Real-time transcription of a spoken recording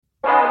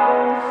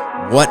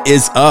What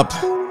is up?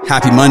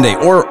 Happy Monday,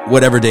 or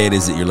whatever day it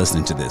is that you're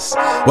listening to this.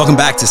 Welcome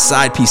back to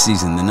Side Piece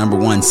Season, the number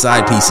one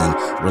side piece in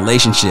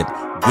relationship,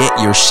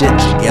 get your shit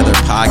together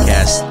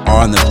podcast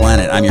on the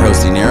planet. I'm your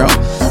host, Dinero,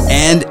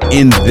 and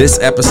in this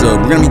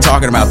episode, we're going to be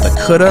talking about the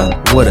coulda,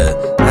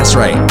 woulda. That's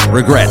right,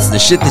 regrets, the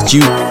shit that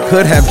you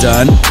could have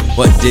done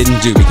but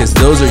didn't do, because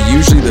those are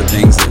usually the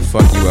things that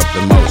fuck you up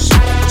the most.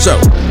 So,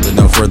 with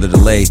no further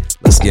delay,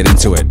 let's get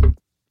into it.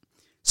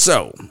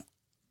 So,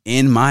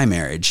 in my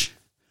marriage,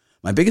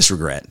 my biggest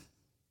regret,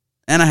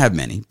 and I have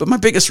many, but my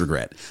biggest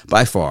regret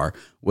by far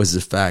was the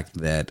fact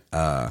that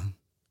I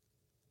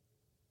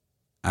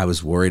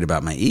was worried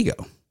about my ego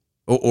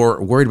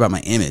or worried about my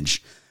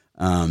image,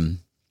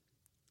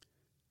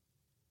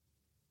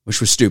 which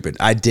was stupid.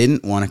 I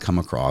didn't want to come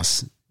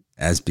across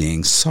as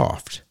being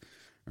soft,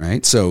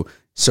 right? So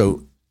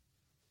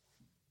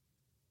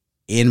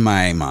in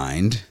my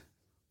mind,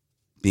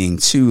 being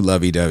too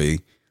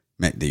lovey-dovey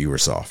meant that you were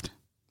soft.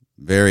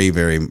 Very,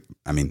 very,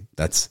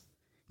 that's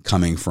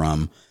coming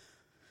from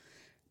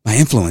my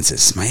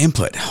influences, my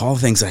input, all the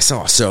things I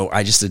saw. So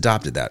I just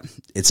adopted that.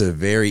 It's a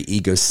very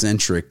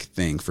egocentric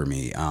thing for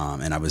me.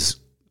 And I was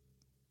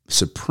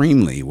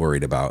supremely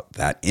worried about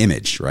that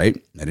image, right?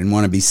 I didn't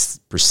want to be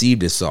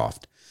perceived as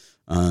soft.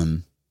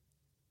 That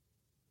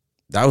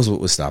was what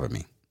was stopping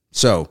me.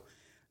 So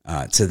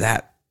to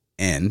that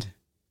end,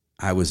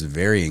 I was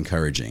very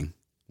encouraging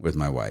with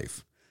my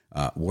wife.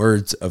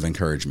 Words of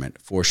encouragement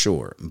for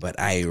sure, but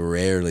I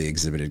rarely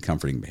exhibited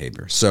comforting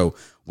behavior. So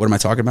what am I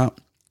talking about?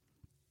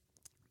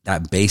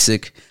 That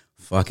basic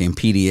fucking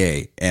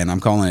PDA, and I'm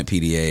calling it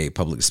PDA,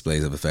 public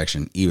displays of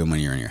affection, even when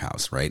you're in your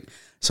house, right?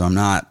 So I'm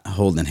not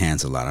holding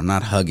hands a lot. I'm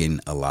not hugging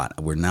a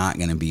lot. We're not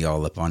going to be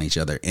all up on each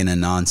other in a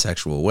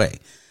non-sexual way.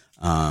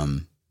 That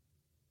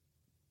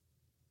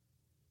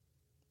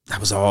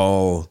was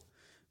all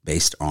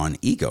based on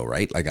ego,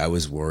 right? Like I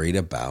was worried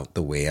about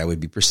the way I would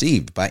be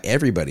perceived by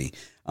everybody,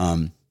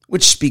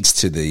 which speaks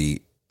to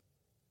the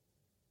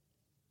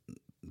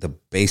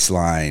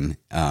baseline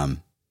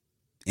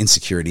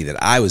insecurity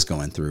that I was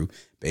going through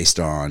based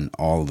on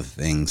all the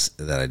things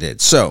that I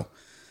did. So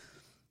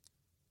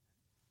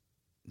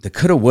the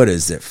coulda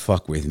wouldas that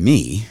fuck with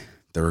me,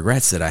 the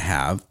regrets that I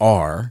have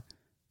are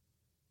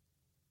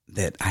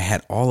that I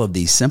had all of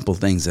these simple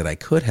things that I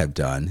could have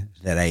done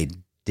that I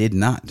did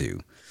not do.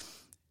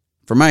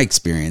 From my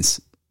experience,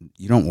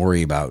 you don't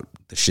worry about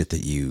the shit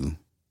that you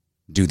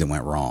do that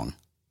went wrong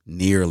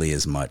nearly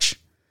as much,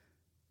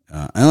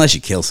 unless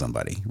you kill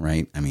somebody,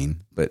 right?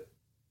 But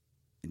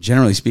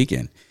generally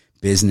speaking,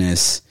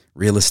 business,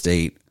 real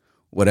estate,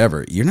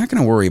 whatever, you're not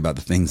going to worry about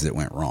the things that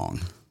went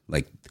wrong,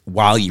 like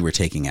while you were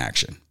taking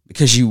action,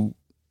 because you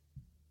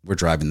were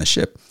driving the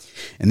ship.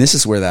 And this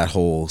is where that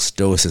whole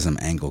stoicism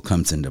angle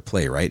comes into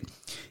play, right?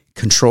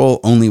 Control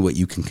only what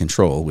you can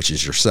control, which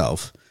is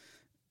yourself.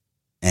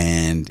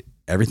 And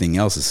everything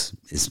else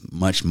is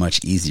much,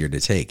 much easier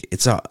to take.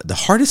 It's the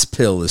hardest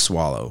pill to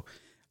swallow.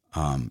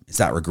 Is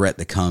that regret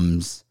that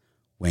comes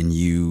when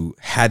you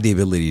had the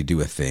ability to do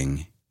a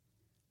thing,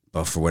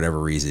 but for whatever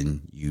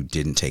reason, you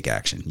didn't take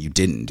action. You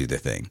didn't do the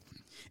thing.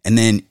 And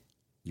then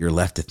you're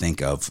left to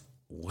think of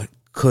what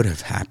could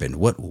have happened,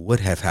 what would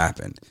have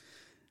happened.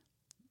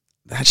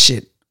 That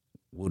shit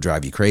will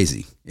drive you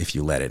crazy if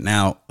you let it.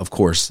 Now, of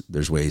course,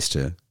 there's ways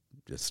to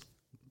just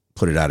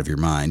put it out of your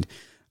mind.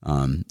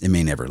 It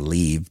may never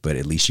leave, but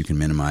at least you can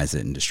minimize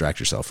it and distract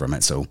yourself from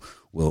it. So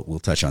we'll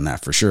touch on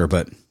that for sure.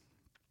 But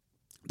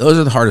those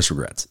are the hardest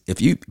regrets.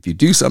 If you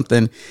do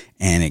something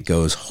and it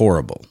goes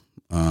horrible,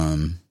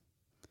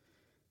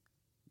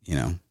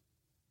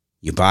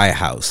 you buy a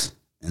house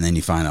and then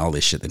you find all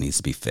this shit that needs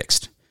to be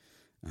fixed.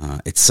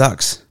 It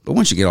sucks, but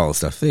once you get all the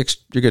stuff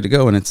fixed, you're good to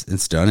go and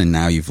it's done. And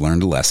now you've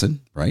learned a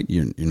lesson, right?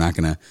 You're not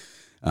going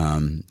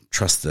to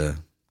trust the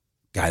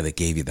guy that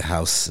gave you the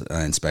house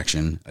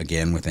inspection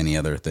again with any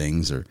other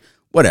things or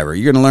whatever.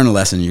 You're going to learn a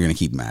lesson. You're going to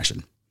keep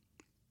mashing.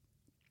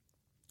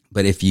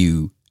 But if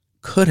you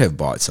could have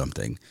bought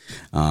something,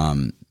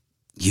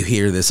 you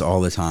hear this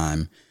all the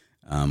time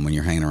when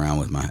you're hanging around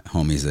with my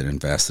homies that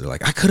invest. They're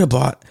like, I could have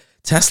bought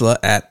Tesla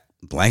at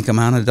blank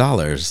amount of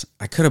dollars.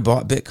 I could have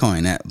bought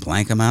Bitcoin at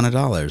blank amount of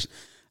dollars.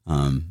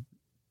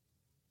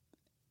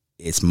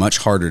 It's much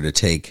harder to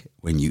take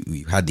when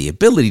you had the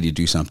ability to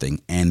do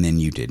something and then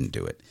you didn't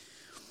do it.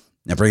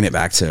 Now, bringing it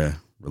back to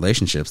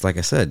relationships, like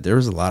I said, there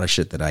was a lot of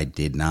shit that I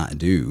did not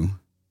do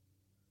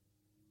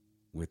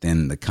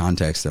within the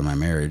context of my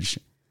marriage.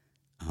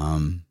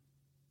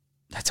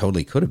 I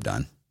totally could have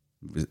done.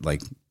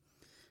 Like,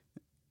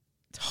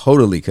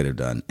 totally could have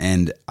done.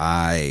 And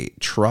I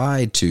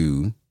tried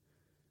to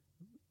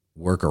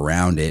work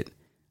around it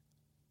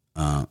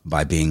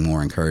by being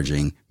more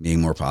encouraging, being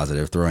more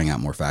positive, throwing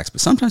out more facts.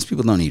 But sometimes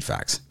people don't need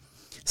facts.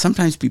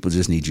 Sometimes people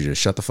just need you to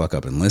shut the fuck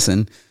up and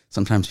listen.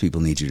 Sometimes people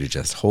need you to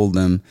just hold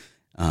them,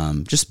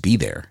 just be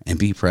there and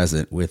be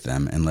present with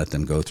them and let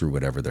them go through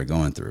whatever they're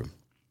going through.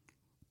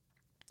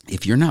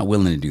 If you're not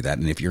willing to do that,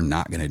 and if you're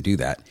not going to do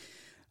that,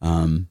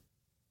 it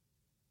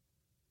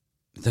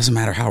doesn't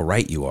matter how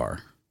right you are.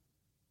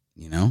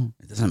 You know,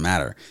 it doesn't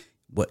matter.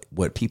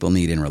 what people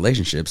need in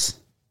relationships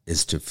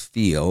is to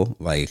feel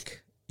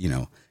like,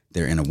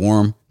 they're in a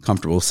warm,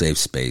 comfortable, safe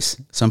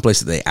space, someplace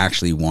that they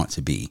actually want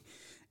to be.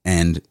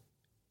 And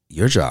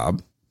your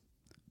job,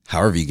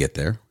 however you get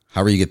there,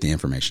 however you get the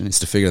information, is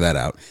to figure that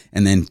out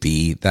and then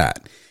be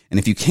that. And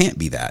if you can't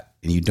be that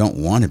and you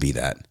don't want to be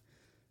that,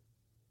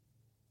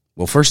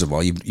 well, first of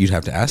all, you'd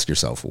have to ask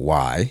yourself,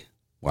 why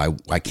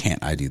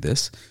can't I do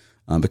this?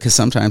 Because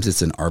sometimes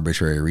it's an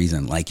arbitrary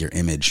reason, like your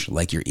image,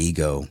 like your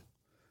ego,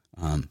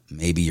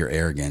 maybe your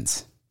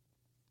arrogance.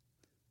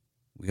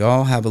 We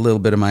all have a little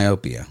bit of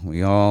myopia.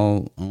 We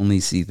all only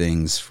see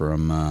things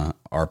from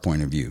our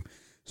point of view.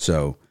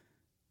 So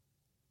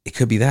it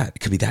could be that. It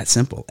could be that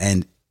simple.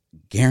 And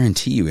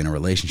guarantee you in a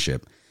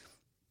relationship,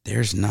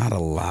 there's not a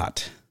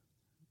lot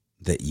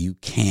that you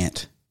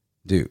can't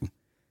do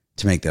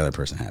to make the other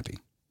person happy.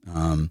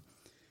 I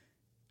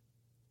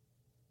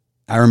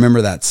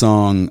remember that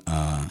song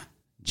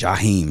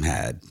Jaheim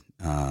had,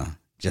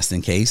 Just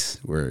in Case,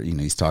 where,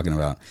 he's talking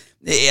about,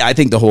 I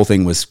think the whole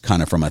thing was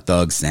kind of from a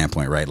thug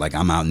standpoint, right? Like,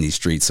 I'm out in these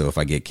streets, so if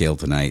I get killed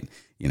tonight,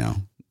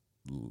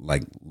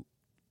 like,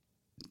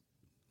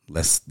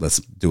 let's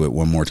do it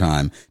one more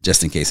time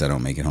just in case I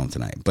don't make it home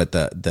tonight. But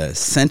the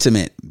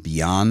sentiment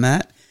beyond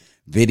that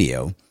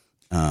video,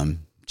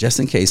 just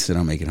in case I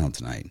don't make it home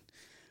tonight,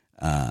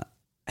 I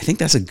think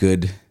that's a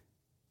good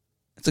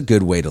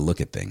way to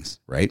look at things,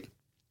 right?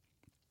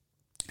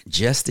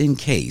 Just in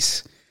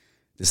case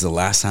this is the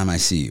last time I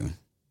see you,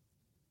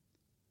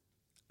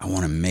 I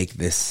want to make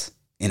this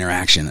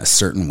interaction a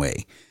certain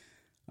way.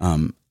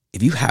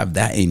 If you have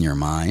that in your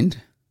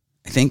mind,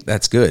 I think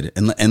that's good.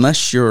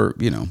 Unless you're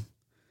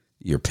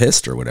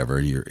pissed or whatever,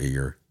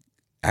 you're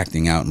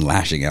acting out and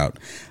lashing out,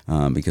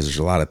 because there's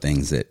a lot of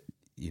things that,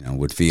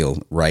 would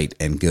feel right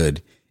and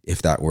good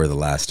if that were the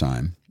last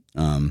time.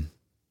 But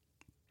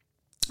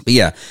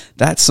yeah,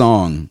 that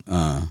song,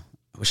 I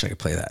wish I could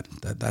play that.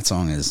 That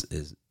song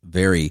is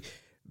very,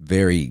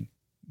 very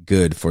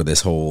good for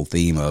this whole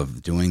theme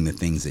of doing the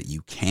things that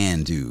you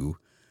can do,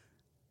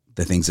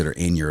 the things that are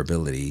in your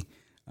ability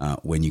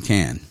when you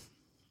can.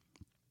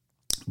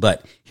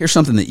 But here's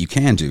something that you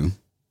can do.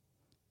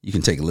 You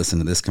can take a listen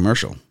to this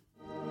commercial.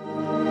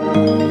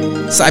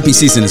 Side Piece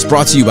Season is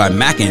brought to you by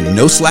Mackin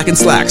No Slackin'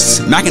 Slacks.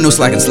 Mackin No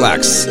Slackin'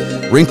 Slacks.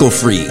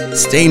 Wrinkle-free,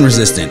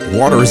 stain-resistant,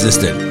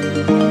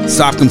 water-resistant.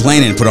 Stop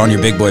complaining, put on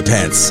your big boy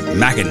pants.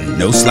 Mackin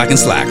No Slackin'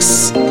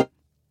 Slacks. All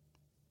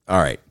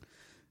right.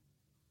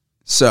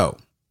 So,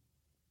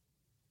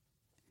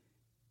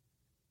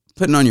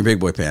 putting on your big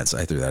boy pants,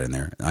 I threw that in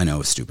there. I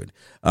know it's stupid.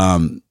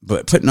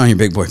 But putting on your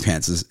big boy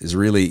pants is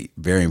really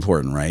very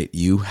important, right?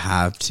 You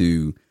have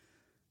to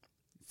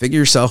figure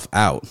yourself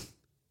out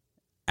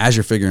as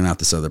you're figuring out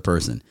this other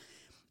person.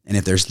 And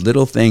if there's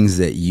little things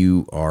that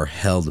you are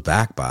held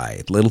back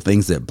by, little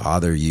things that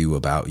bother you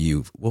about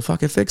you, well,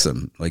 fucking fix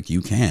them like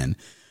you can.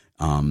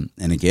 And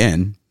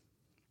again,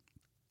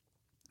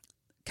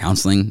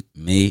 counseling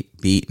may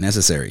be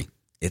necessary.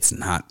 It's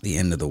not the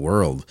end of the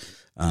world.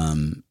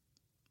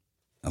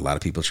 A lot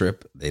of people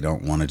trip. They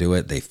don't want to do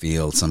it. They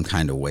feel some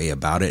kind of way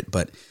about it.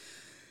 But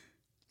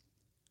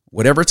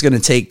whatever it's going to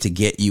take to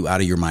get you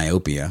out of your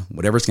myopia,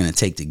 whatever it's going to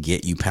take to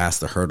get you past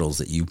the hurdles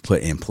that you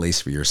put in place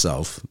for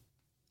yourself,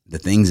 the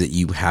things that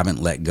you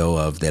haven't let go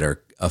of that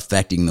are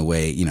affecting the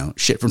way,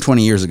 shit from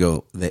 20 years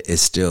ago that is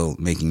still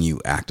making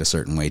you act a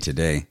certain way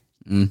today,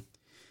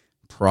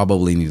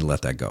 probably need to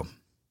let that go.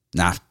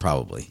 Not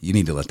probably. You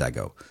need to let that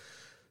go.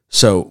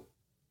 So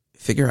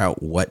figure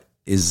out what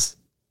is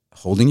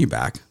holding you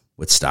back,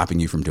 what's stopping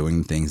you from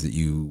doing things that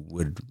you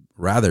would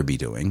rather be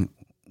doing,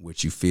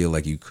 which you feel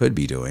like you could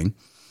be doing.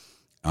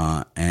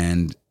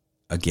 And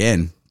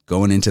again,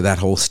 going into that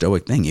whole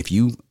stoic thing, if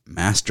you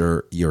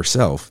master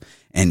yourself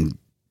and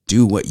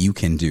do what you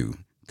can do,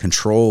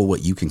 control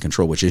what you can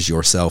control, which is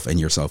yourself and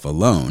yourself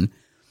alone,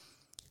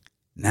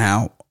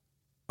 now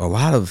a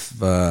lot of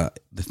the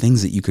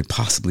things that you could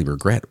possibly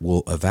regret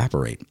will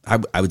evaporate.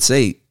 I would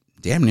say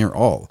damn near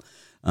all.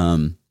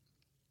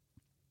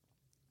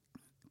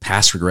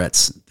 Past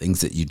regrets,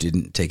 things that you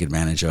didn't take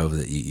advantage of,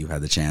 that you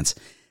had the chance,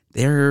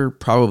 they're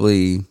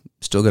probably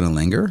still going to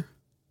linger,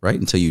 right?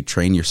 Until you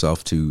train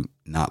yourself to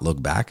not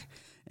look back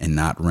and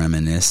not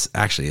reminisce.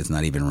 Actually, it's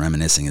not even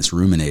reminiscing, it's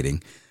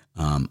ruminating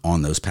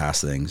on those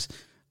past things.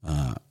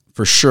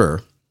 For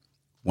sure,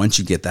 once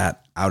you get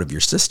that out of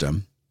your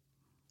system,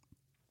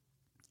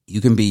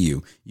 you can be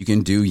you, you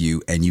can do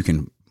you, and you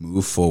can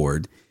move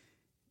forward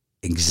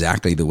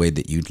exactly the way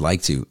that you'd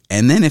like to.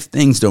 And then if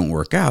things don't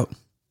work out,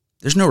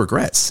 there's no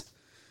regrets,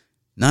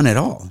 none at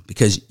all,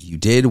 because you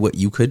did what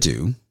you could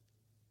do.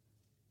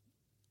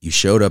 You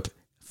showed up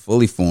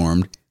fully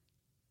formed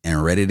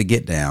and ready to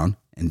get down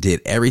and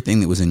did everything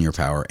that was in your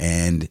power.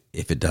 And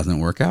if it doesn't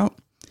work out,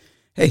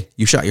 hey,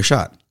 you shot your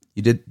shot.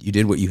 You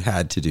did what you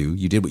had to do.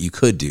 You did what you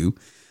could do.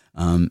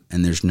 And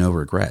there's no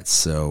regrets.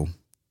 So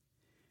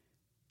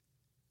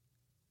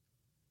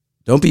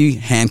don't be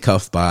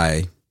handcuffed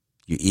by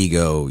your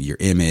ego, your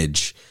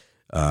image,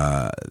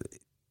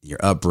 your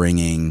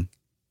upbringing,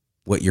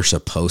 what you're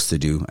supposed to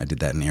do. I did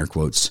that in air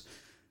quotes.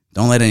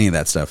 Don't let any of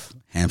that stuff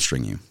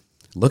hamstring you.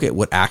 Look at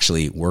what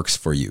actually works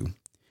for you.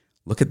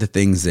 Look at the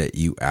things that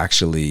you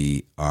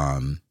actually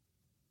want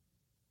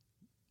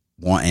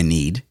and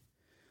need.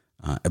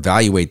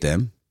 Evaluate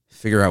them.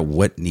 Figure out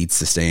what needs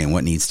to stay and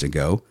what needs to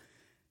go.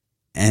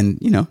 And,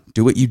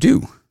 do what you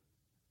do.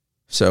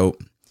 So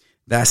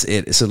that's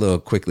it. It's a little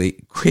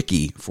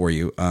quickie for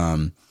you.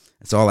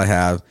 That's all I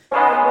have.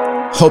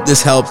 Hope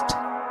this helped.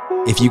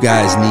 If you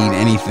guys need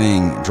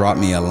anything, drop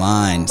me a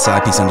line,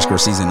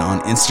 sidepiece_season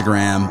on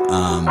Instagram.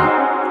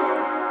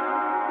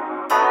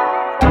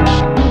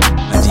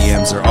 The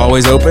DMs are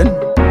always open.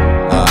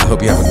 I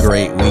hope you have a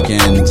great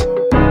weekend.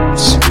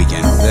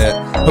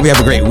 Hope you have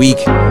a great week.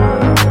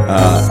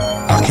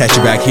 I'll catch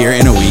you back here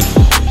in a week.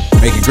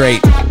 Make it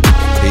great.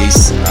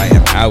 Peace. I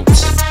am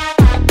out.